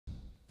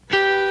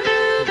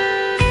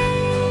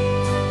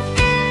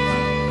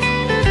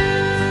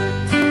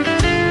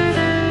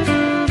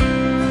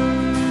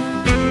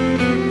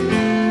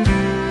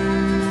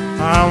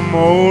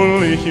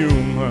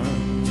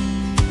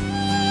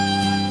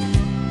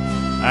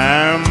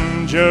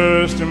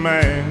just a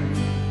man.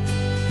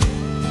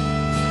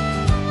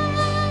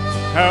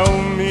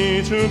 Help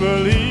me to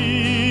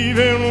believe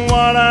in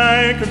what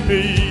I could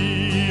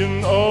be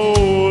and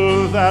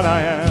all that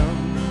I am.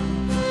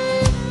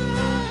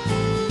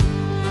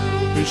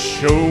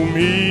 Show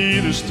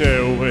me the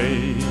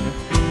stairway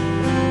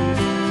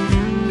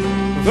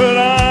that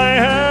I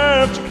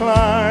have to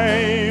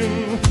climb.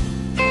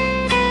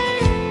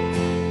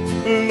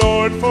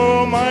 Lord,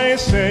 for my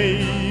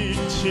sake,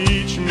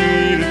 teach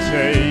me to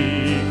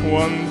take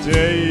one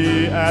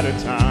day at a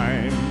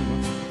time.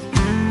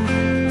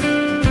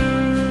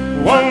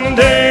 One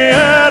day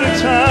at a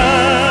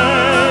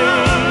time,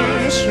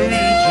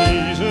 sweet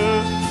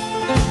Jesus,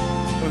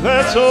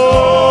 that's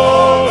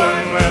all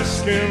I'm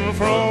asking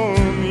from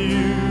you.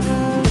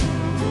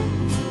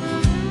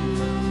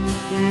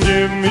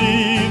 Give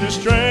me the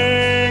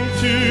strength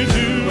to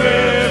do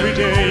every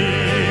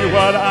day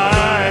what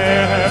I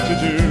have to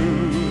do.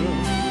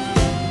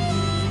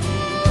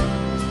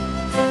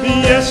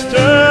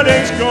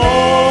 Yesterday's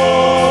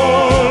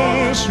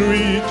gone,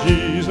 sweet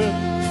Jesus,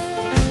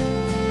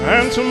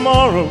 and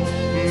tomorrow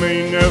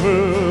may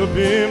never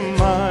be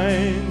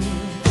mine.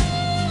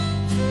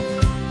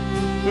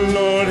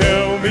 Lord,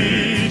 help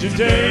me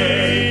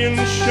today and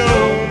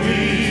show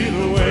me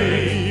the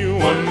way,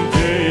 one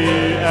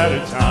day at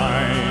a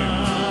time.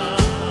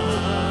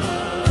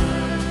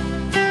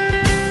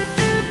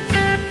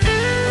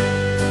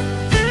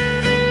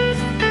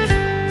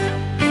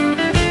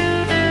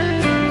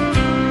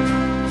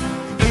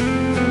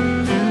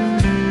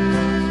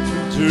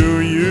 Do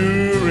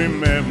you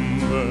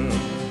remember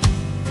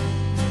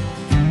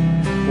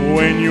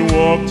when you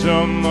walked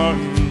among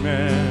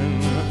men?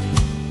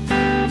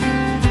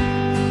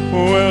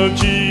 Well,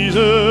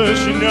 Jesus,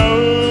 you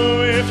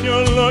know, if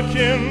you're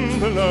looking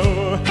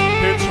below,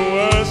 it's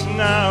worse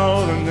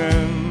now than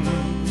then.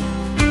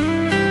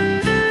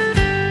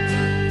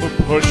 We're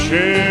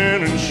pushing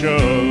and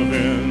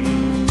shoving,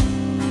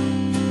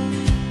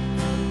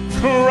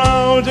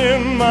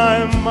 crowding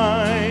my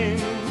mind.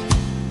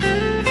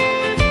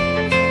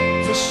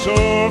 So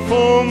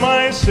for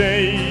my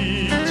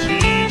sake,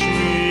 teach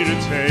me to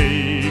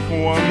take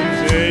one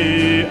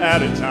day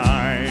at a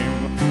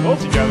time. All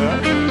together.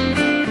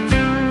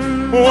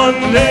 One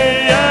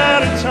day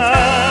at a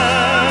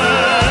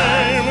time,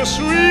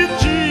 sweet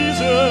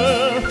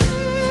Jesus,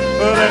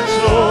 that's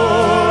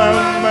all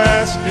I'm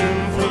asking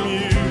from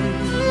you.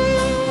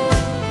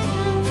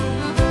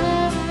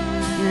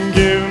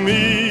 Give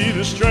me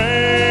the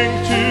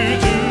strength to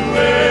do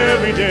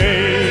every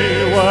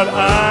day what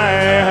I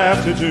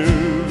have to do.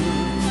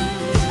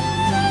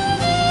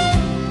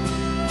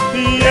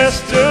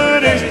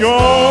 Yesterday's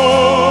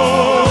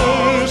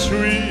gone,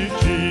 sweet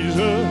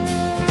Jesus,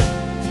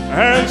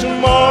 and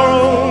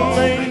tomorrow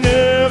may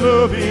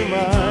never be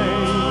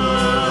mine.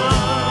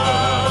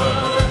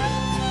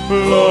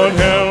 Lord,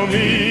 help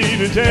me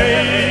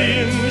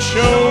today and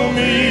show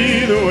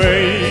me the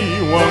way,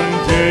 one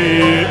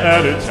day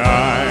at a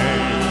time.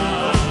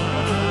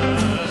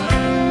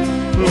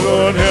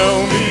 Lord,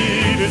 help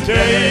me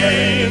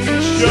today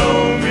and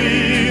show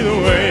me the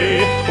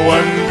way,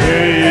 one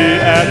day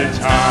at a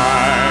time.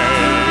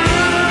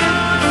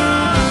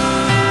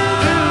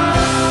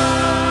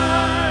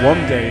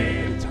 One day